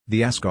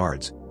The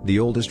Asgards, the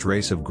oldest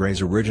race of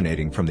Greys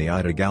originating from the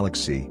Ida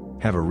galaxy,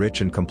 have a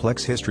rich and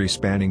complex history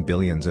spanning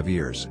billions of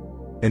years.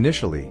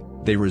 Initially,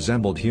 they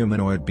resembled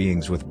humanoid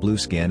beings with blue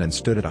skin and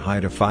stood at a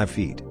height of 5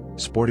 feet,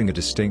 sporting a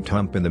distinct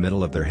hump in the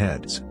middle of their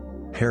heads.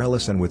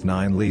 Hairless and with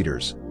 9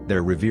 leaders,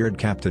 their revered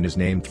captain is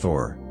named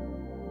Thor.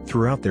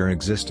 Throughout their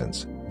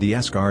existence, the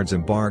Asgards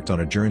embarked on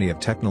a journey of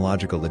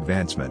technological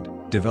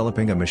advancement,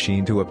 developing a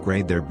machine to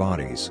upgrade their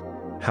bodies.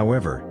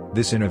 However,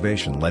 this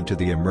innovation led to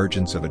the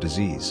emergence of a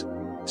disease.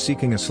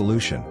 Seeking a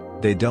solution,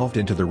 they delved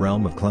into the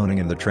realm of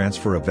cloning and the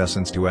transfer of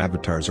essence to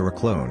avatars or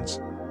clones.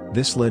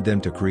 This led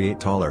them to create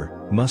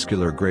taller,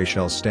 muscular gray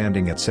shells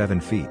standing at 7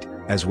 feet,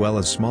 as well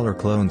as smaller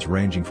clones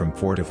ranging from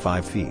 4 to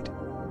 5 feet.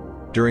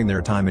 During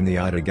their time in the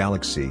Ida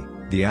galaxy,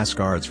 the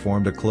Asgards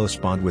formed a close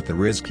bond with the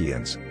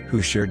Rizkians,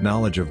 who shared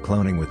knowledge of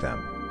cloning with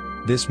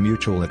them. This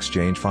mutual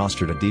exchange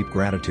fostered a deep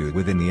gratitude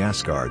within the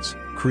Asgards,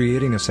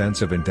 creating a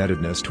sense of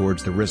indebtedness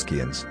towards the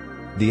Rizkians.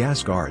 The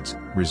Asgards,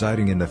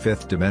 residing in the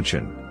 5th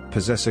dimension,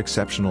 possess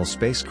exceptional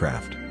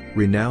spacecraft,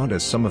 renowned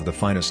as some of the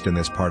finest in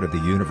this part of the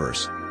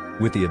universe.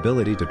 With the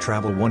ability to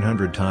travel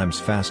 100 times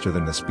faster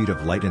than the speed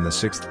of light in the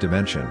 6th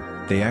dimension,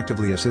 they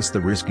actively assist the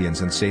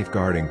Rizkians in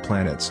safeguarding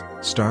planets,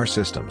 star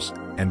systems,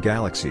 and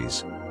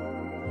galaxies.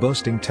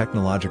 Boasting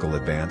technological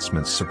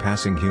advancements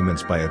surpassing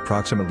humans by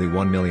approximately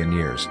 1 million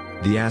years,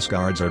 the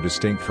Asgards are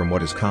distinct from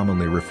what is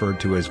commonly referred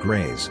to as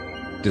Greys.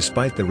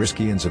 Despite the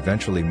Rizkians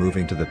eventually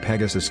moving to the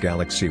Pegasus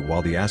galaxy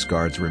while the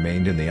Asgards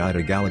remained in the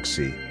Ida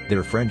galaxy,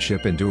 their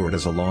friendship endured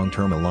as a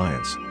long-term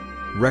alliance.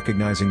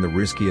 Recognizing the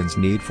Rizkians'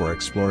 need for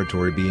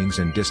exploratory beings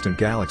in distant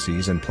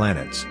galaxies and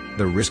planets,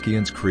 the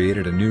Rizkians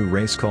created a new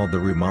race called the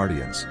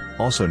Rumardians,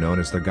 also known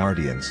as the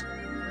Guardians.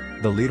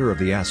 The leader of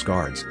the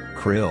Asgards,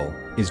 Krill,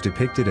 is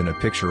depicted in a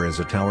picture as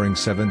a towering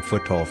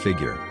 7-foot-tall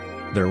figure.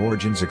 Their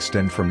origins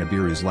extend from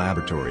Nibiru's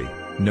laboratory,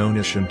 known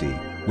as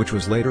Shinti, which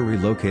was later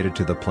relocated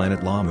to the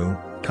planet Lamu,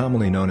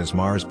 commonly known as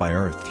Mars by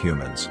Earth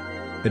humans.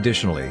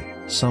 Additionally,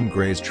 some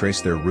Greys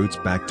trace their roots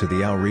back to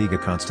the Auriga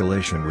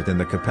constellation within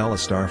the Capella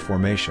star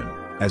formation,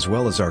 as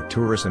well as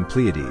Arcturus and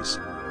Pleiades.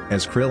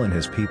 As Krill and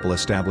his people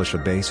establish a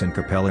base in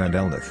Capella and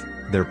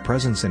Elnith, their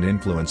presence and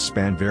influence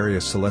span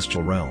various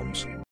celestial realms.